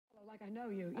like I know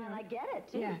you. And I get it,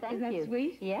 too. Yeah. Thank Isn't that you.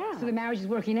 sweet? Yeah. So the marriage is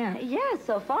working out? Yeah,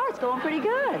 so far it's going pretty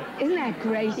good. Isn't that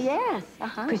great? Yes.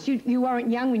 Because you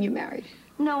weren't young when you married.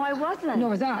 No, I wasn't. Nor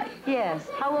was I. Yes.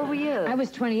 How old were you? I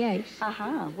was 28.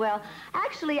 Well,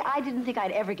 actually, I didn't think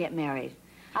I'd ever get married.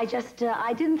 I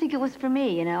didn't think it was for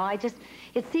me, you know.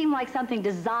 It seemed like something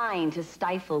designed to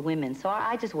stifle women, so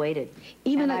I just waited.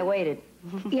 I waited.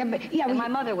 Yeah, but yeah. And my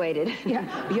mother waited.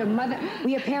 Yeah, your mother. Were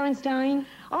your parents dying?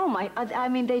 Oh, I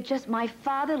mean, my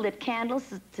father lit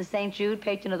candles to St. Jude,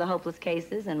 patron of the hopeless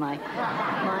cases, and my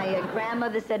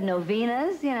grandmother said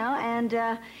novenas, you know, and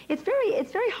it's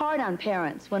very hard on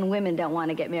parents when women don't want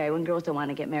to get married, when girls don't want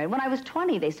to get married. When I was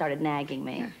 20, they started nagging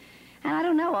me. Yeah. And I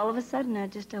don't know, all of a sudden, I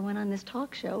went on this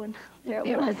talk show, and there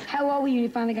it was. How old were you when you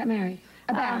finally got married?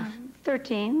 About?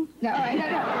 13. No,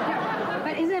 no.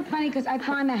 But isn't it funny, because I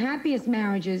find the happiest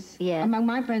marriages among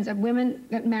my friends are women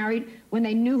that married when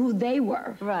they knew who they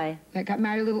were. Right. That got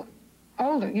married a little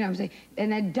older, you know what I'm saying?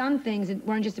 And had done things that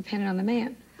weren't just dependent on the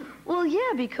man. Well,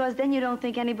 yeah, because then you don't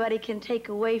think anybody can take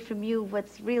away from you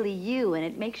what's really you, and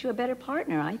it makes you a better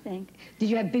partner, I think.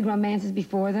 Did you have big romances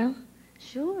before, though?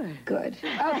 Sure. Good.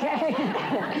 Okay.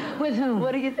 With whom?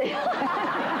 What do you think?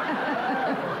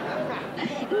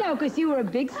 No, because you were a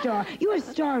big star. You were a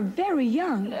star very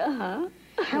young.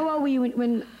 How old were you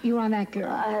when you were on that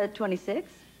girl?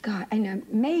 26. God, and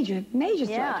major star.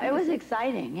 Yeah, it was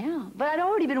exciting, yeah. But I'd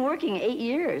already been working 8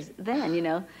 years then, you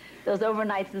know. Those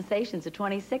overnight sensations at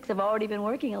 26 have already been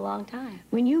working a long time.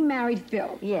 When you married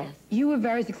Phil, yes, you were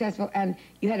very successful, and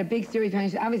you had a big series.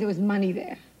 Obviously, there was money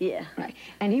there. Yeah. Right.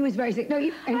 And he was very sick. No,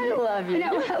 I love you.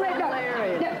 No,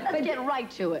 hilarious. Let's get right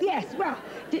to it. Yes, well,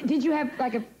 did you have,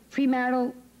 like, a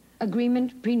premarital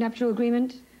agreement, prenuptial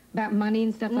agreement about money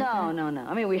and stuff like that? No.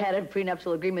 I mean, we had a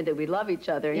prenuptial agreement that we'd love each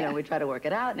other. You know, we try to work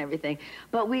it out and everything.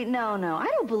 But no. I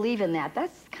don't believe in that.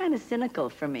 That's kind of cynical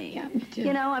for me. Yeah, me too.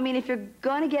 You know, I mean, if you're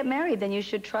going to get married, then you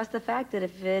should trust the fact that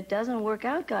if it doesn't work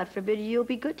out, God forbid, you'll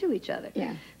be good to each other.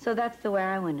 Yeah. So that's the way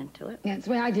I went into it. Yeah, that's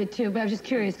the way I did, too. But I was just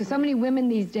curious, because so many women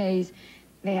these days,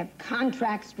 they have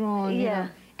contracts drawn. Yeah. You know,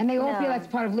 and they all feel that's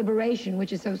part of liberation,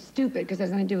 which is so stupid, because it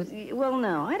has nothing to do with... Well,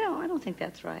 no, I don't think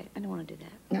that's right. I don't want to do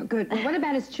that. No, good. Well, what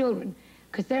about his children?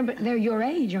 Because they're your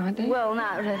age, aren't they? Well,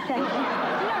 not... No.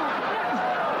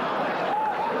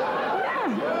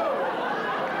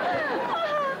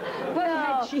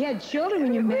 Well, she had children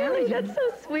when you married her. That's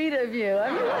so sweet of you. I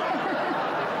mean,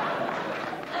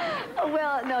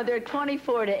 well, no, they're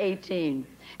 24 to 18,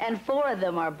 and 4 of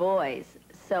them are boys.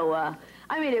 So,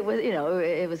 I mean, it was, you know,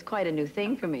 it was quite a new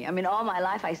thing for me. I mean, all my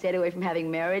life I stayed away from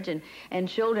having marriage and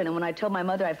children. And when I told my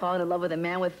mother I'd fallen in love with a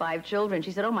man with 5 children,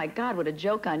 she said, "Oh my God, what a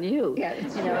joke on you." Yeah,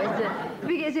 you know,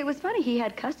 because it was funny. He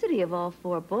had custody of all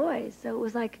 4 boys, so it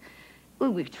was like,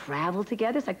 we traveled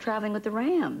together. It's like traveling with the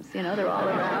Rams. You know, they're all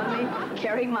around me,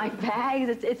 carrying my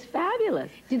bags. It's fabulous.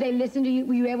 Did they listen to you?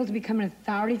 Were you able to become an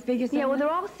authority figure? Yeah, well,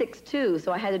 they're all 6'2",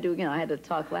 so I had to do, you know, I had to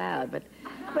talk loud, but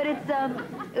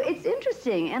it's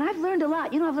interesting, and I've learned a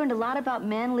lot. You know, I've learned a lot about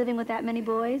men living with that many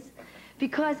boys,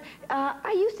 because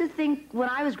I used to think when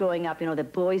I was growing up, you know,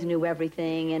 that boys knew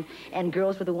everything, and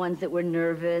girls were the ones that were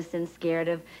nervous and scared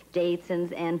of dates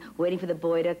and waiting for the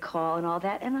boy to call and all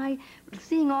that. And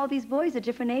seeing all these boys at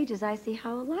different ages, I see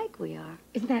how alike we are.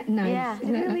 Isn't that nice? Yeah,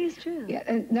 it really is true.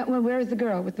 Yeah, well, where is the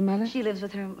girl, with the mother? She lives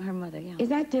with her mother, yeah. Is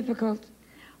that difficult?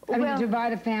 I mean, to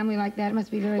divide a family like that, it must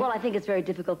be very... Well, I think it's very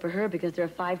difficult for her, because there are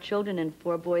 5 children, and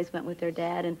 4 boys went with their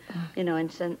dad, and, you know,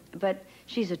 but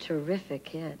she's a terrific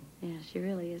kid. Yeah, she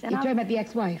really is. And you're talking about the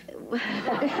ex-wife?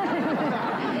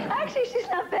 Actually, she's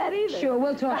not bad either. Sure,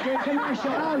 we'll talk during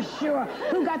commercial. Oh, sure.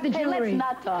 Who got the jewelry? Hey,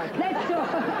 let's not talk. Let's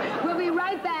talk. We'll be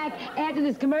right back after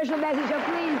this commercial message, so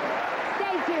please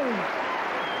stay tuned.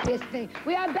 This thing.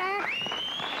 We are back.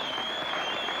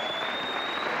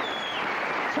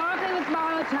 Talking with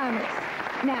Marlo Thomas.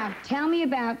 Now, tell me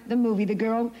about the movie, The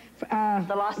Girl...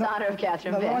 The Lost Honor of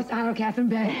Catherine Beck. The Lost Honor of Catherine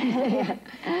Beck.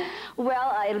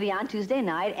 Well, it'll be on Tuesday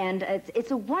night, and it's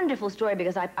a wonderful story,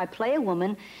 because I play a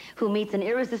woman who meets an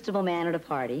irresistible man at a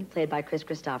party, played by Chris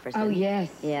Christopherson. Oh, yes.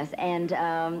 Yes, and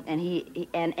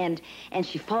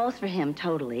she falls for him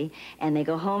totally, and they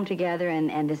go home together,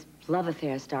 and this love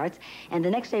affair starts. And the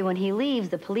next day when he leaves,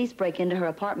 the police break into her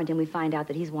apartment, and we find out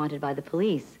that he's wanted by the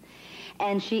police.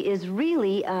 And she is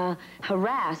really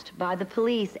harassed by the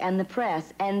police and the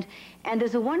press. And And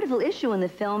there's a wonderful issue in the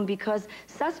film because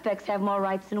suspects have more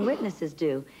rights than witnesses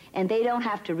do. And they don't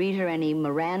have to read her any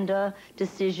Miranda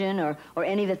decision or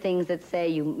any of the things that say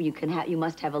you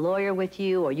must have a lawyer with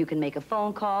you or you can make a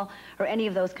phone call or any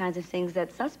of those kinds of things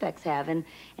that suspects have. And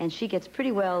she gets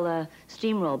pretty well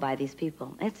steamrolled by these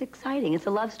people. It's exciting. It's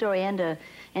a love story and an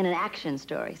action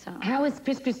story. So. How is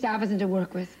Chris Christopherson to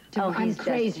work with? I'm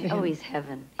crazy for him. Oh, he's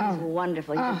heaven. He's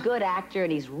wonderful. He's a good actor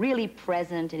and he's really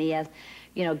present and he has,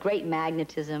 you know, great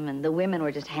magnetism, and the women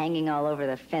were just hanging all over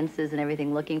the fences and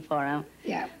everything looking for him.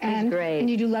 Yeah, he's great. And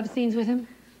you do love scenes with him?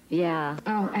 Yeah.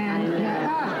 Oh, and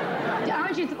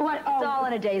aren't you? What? Oh, it's all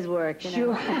in a day's work. You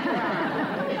know?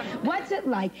 What's it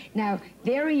like now?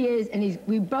 There he is, and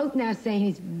we both now saying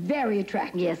he's very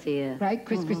attractive. Yes, he is. Right,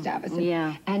 Chris Christopherson.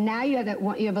 Yeah. And now you have that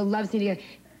one. You have a love scene together.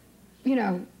 You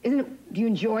know, isn't it? Do you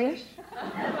enjoy it?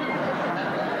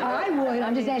 I would.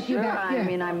 I'm just asking sure, you about. I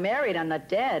mean, I'm married. I'm not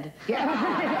dead. Yeah. No,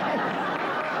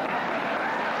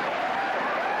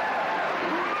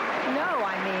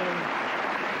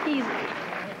 I mean,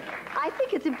 I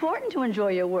think it's important to enjoy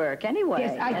your work anyway.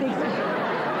 Yes, I think so.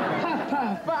 Puff,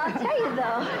 puff. Well, I'll tell you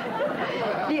though,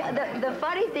 the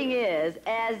funny thing is,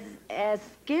 as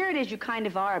scared as you kind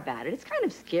of are about it, it's kind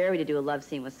of scary to do a love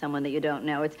scene with someone that you don't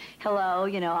know. It's, hello,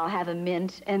 you know, I'll have a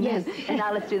mint, and yes. and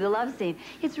now let's do the love scene.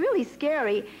 It's really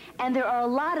scary, and there are a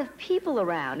lot of people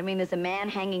around. I mean, there's a man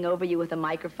hanging over you with a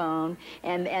microphone,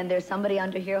 and there's somebody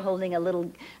under here holding a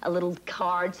little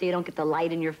card so you don't get the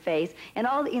light in your face, and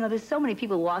all, you know, there's so many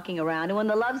people walking around, and when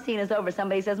the love scene is over,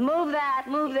 somebody says, move that,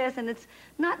 move this, and it's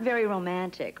not very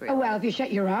romantic, really. Oh, well, if you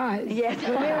shut your eyes. Yes.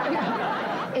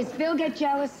 Is Phil get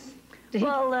jealous?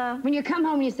 Well, when you come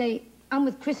home and you say, I'm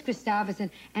with Chris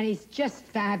Christopherson, and he's just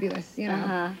fabulous, you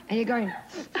know, and you're going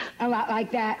a lot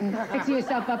like that and fixing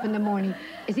yourself up in the morning.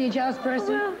 Is he a jealous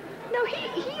person? Well, no, he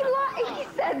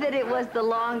said that it was the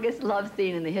longest love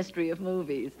scene in the history of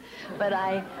movies. But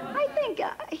I think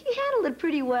he handled it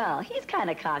pretty well. He's kind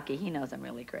of cocky. He knows I'm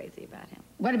really crazy about him.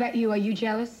 What about you? Are you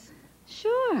jealous?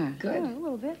 Sure. Good. Sure, a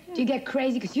little bit. Yeah. Do you get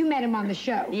crazy? Because you met him on the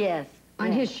show. Yes.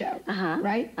 On his show,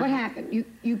 right? What happened?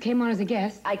 You came on as a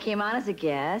guest? I came on as a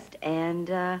guest,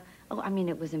 and, I mean,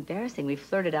 it was embarrassing. We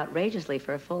flirted outrageously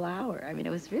for a full hour. I mean,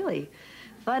 it was really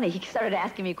funny. He started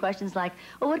asking me questions like,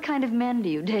 oh, what kind of men do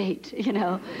you date? You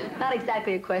know, not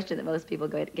exactly a question that most people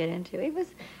get into. It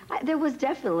was, there was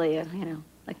definitely, you know,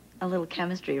 like a little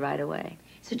chemistry right away.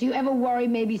 So do you ever worry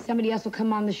maybe somebody else will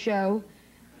come on the show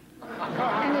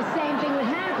and the same thing would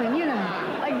happen, you know?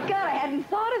 My God, I hadn't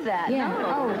thought of that. Yeah. No.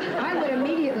 Oh, I would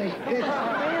immediately. Really?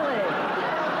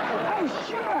 Oh,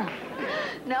 sure.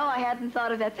 No, I hadn't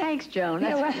thought of that. Thanks, Joan.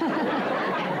 Yeah, well,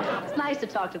 it's nice to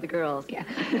talk to the girls. Yeah.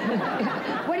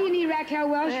 What do you need Raquel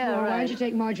Welch for? Right. Why don't you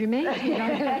take Marjorie May?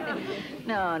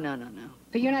 No.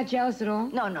 But you're not jealous at all?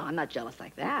 No, I'm not jealous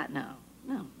like that. No.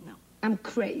 I'm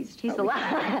crazed. He's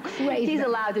allowed. He's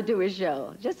allowed to do his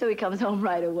show, just so he comes home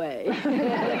right away.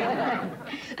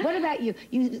 What about you?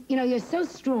 You know, you're so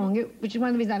strong, which is one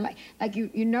of the reasons I like. Like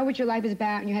you know what your life is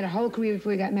about, and you had a whole career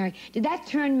before you got married. Did that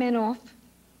turn men off?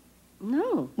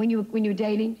 No. When you were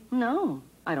dating? No,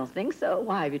 I don't think so.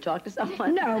 Why, have you talked to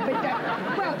someone? No, but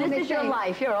well, this is your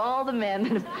life. Here are all the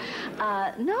men.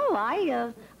 No,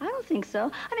 I don't think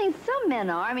so. I mean, some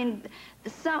men are. I mean,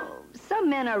 some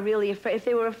men are really afraid. If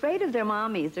they were afraid of their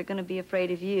mommies, they're going to be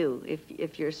afraid of you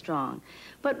if you're strong.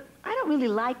 But I don't really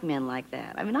like men like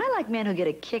that. I mean, I like men who get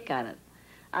a kick out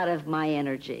of my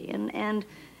energy. And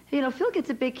you know, Phil gets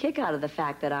a big kick out of the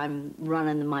fact that I'm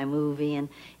running my movie and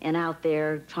out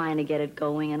there trying to get it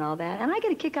going and all that. And I get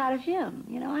a kick out of him.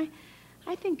 You know,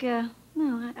 I think, no,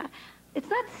 it's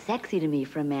not sexy to me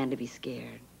for a man to be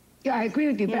scared. Yeah, I agree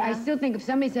with you, but I still think if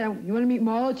somebody said, you want to meet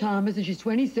Marlo Thomas, and she's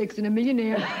 26 and a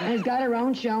millionaire, and has got her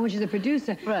own show, and she's a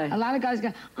producer, right. A lot of guys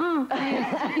go, oh,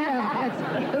 yes, you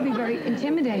know, it'll be very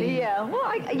intimidating. Yeah,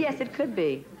 well, yes, it could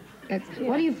be.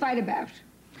 What do you fight about?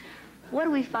 What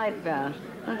do we fight about?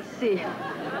 Let's see.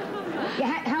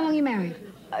 Yeah, how long are you married?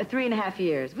 3.5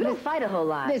 years. We don't fight a whole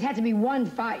lot. There's had to be one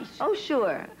fight. Oh,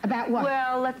 sure. About what?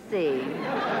 Well, let's see.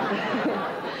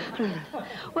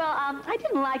 Well, I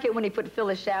didn't like it when he put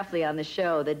Phyllis Schlafly on the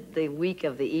show the week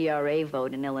of the ERA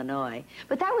vote in Illinois.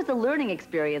 But that was a learning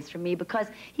experience for me because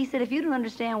he said, if you don't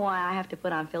understand why I have to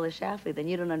put on Phyllis Schlafly, then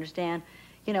you don't understand,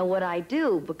 you know, what I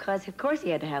do, because of course he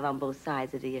had to have on both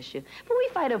sides of the issue. But we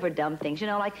fight over dumb things, you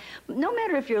know, like no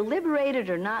matter if you're liberated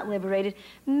or not liberated,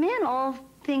 men all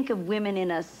think of women in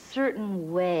a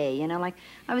certain way, you know, like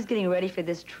I was getting ready for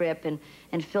this trip and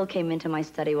Phil came into my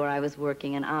study where I was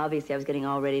working, and obviously I was getting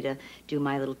all ready to do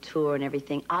my little tour and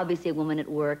everything, obviously a woman at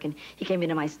work, and he came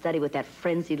into my study with that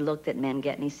frenzied look that men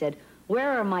get, and he said, where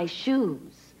are my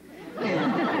shoes?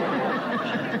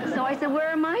 So I said, where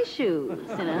are my shoes,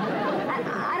 you know?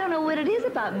 I don't know what it is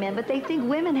about men, but they think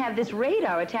women have this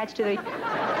radar attached to their... You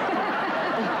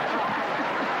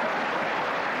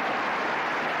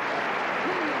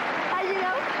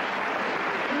know,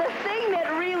 the thing that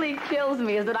really kills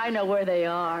me is that I know where they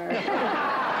are.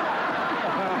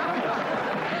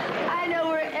 I know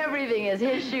where everything is.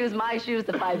 His shoes, my shoes,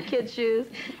 the 5 kids' shoes.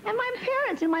 And my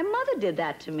parents and my mother did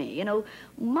that to me. You know,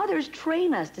 mothers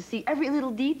train us to see every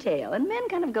little detail. And men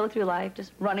kind of go through life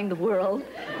just running the world,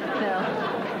 you know.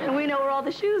 And we know where all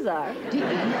the shoes are.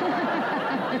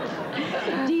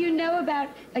 Do you know about,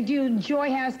 like, do you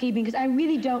enjoy housekeeping? Because I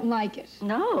really don't like it.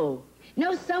 No.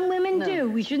 No, some women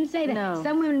do. We shouldn't say that. No.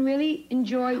 Some women really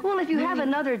enjoy... Well, if you have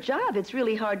another job, it's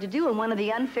really hard to do. And one of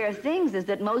the unfair things is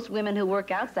that most women who work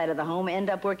outside of the home end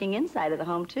up working inside of the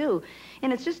home, too.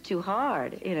 And it's just too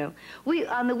hard, you know.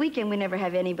 On the weekend, we never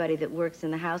have anybody that works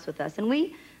in the house with us. And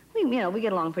we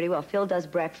get along pretty well. Phil does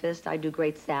breakfast. I do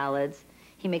great salads.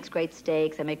 He makes great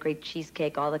steaks. I make great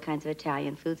cheesecake, all the kinds of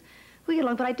Italian foods. We get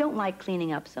along, but I don't like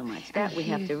cleaning up so much. That we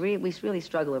have to we really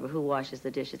struggle over who washes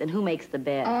the dishes and who makes the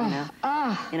bed, you know?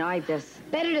 You know, I just...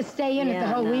 Better to stay in it the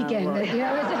whole weekend. Well, you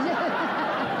know?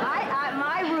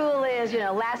 my rule is, you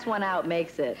know, last one out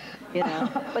makes it, you know?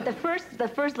 But the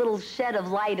first little shed of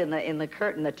light in the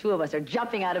curtain, the two of us are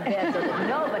jumping out of bed so that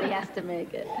nobody has to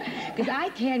make it. Because I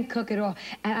can't cook at all.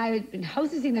 And I had been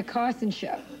hosting the Carson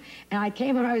show. And I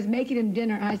came home, I was making him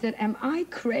dinner, and I said, am I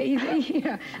crazy? You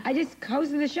know, I just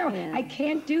hosted the show. Yeah. I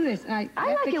can't do this. And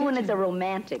I like it when it's a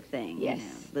romantic thing. Yes. You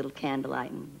know, little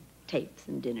candlelight and tapes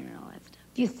and dinner and all that stuff.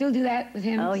 Do you still do that with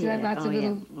him? Oh, Still yeah. have lots of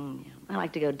little... Yeah. I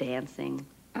like to go dancing.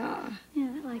 Yeah,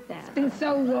 I like that. It's been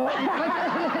so long.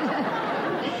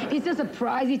 You still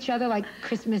surprise each other like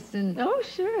Christmas and... Oh,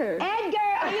 sure. Edgar,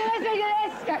 are you listening to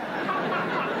this?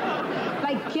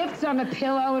 Like gifts on a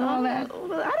pillow and all that.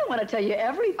 Well, I don't want to tell you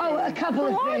everything. Oh, a couple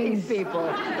of things. These people.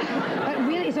 But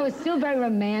really, so it's still very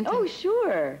romantic. Oh,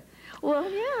 sure. Well,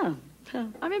 yeah.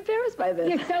 I'm embarrassed by this.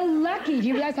 You're so lucky. Do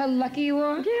you realize how lucky you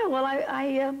are? Yeah, well,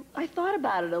 I thought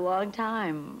about it a long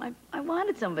time. I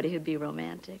wanted somebody who'd be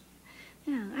romantic.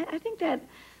 Yeah, I think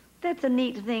that's a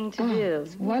neat thing to do.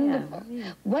 It's wonderful.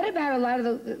 Yeah. What about a lot of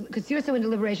the, because you're so into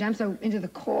liberation, I'm so into the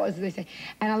cause, as they say,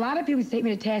 and a lot of people take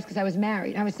me to task because I was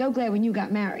married. I was so glad when you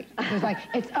got married. It was like,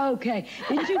 it's okay.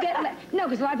 Didn't you get, no,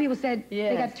 because a lot of people said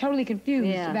they got totally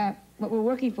confused about what we're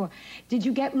working for. Did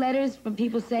you get letters from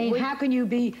people saying, how can you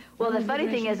be... Well, the funny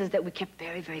thing is that we kept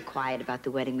very, very quiet about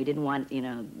the wedding. We didn't want, you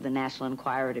know, the National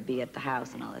Enquirer to be at the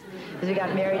house and all this. Because we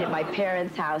got married at my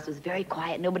parents' house. It was very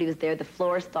quiet. Nobody was there. The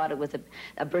florist thought it was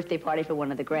a birthday party for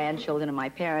one of the grandchildren of my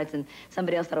parents, and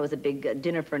somebody else thought it was a big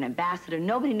dinner for an ambassador.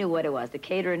 Nobody knew what it was. The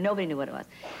caterer, nobody knew what it was.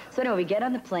 So anyway, we get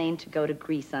on the plane to go to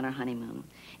Greece on our honeymoon.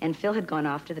 And Phil had gone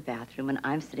off to the bathroom, and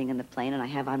I'm sitting in the plane, and I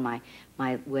have on my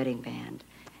wedding band.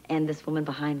 And this woman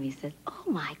behind me said, oh,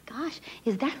 my gosh,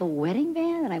 is that a wedding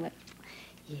band? And I went,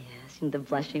 yes, and the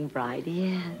blushing bride,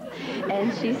 yes.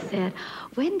 And she said,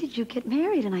 when did you get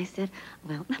married? And I said,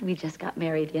 well, we just got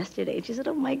married yesterday. And she said,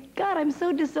 oh, my God, I'm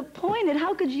so disappointed.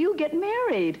 How could you get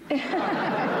married?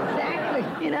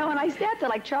 Exactly. You know, and I sat there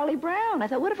like Charlie Brown. I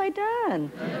thought, what have I done?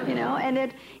 You know, and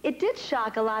it did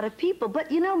shock a lot of people.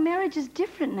 But, you know, marriage is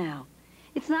different now.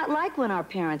 It's not like when our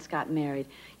parents got married.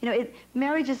 You know,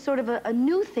 marriage is sort of a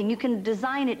new thing. You can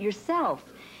design it yourself.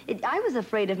 I was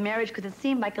afraid of marriage because it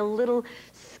seemed like a little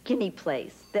skinny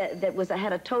place that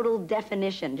had a total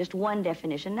definition, just one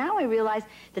definition. Now I realize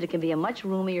that it can be a much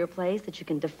roomier place, that you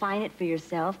can define it for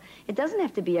yourself. It doesn't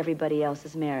have to be everybody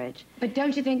else's marriage. But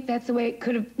don't you think that's the way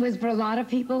it was for a lot of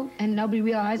people, and nobody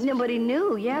realized? Nobody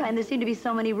knew, yeah, and there seemed to be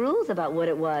so many rules about what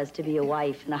it was to be a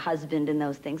wife and a husband and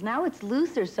those things. Now it's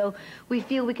looser, so we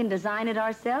feel we can design it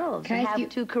ourselves and have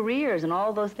 2 careers and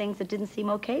all those things that didn't seem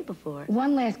okay before.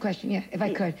 One last question, yeah, if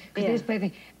I could, because there's plenty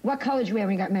of things. What color did you wear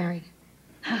when you got married?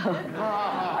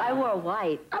 I wore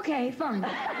white. Okay, fine.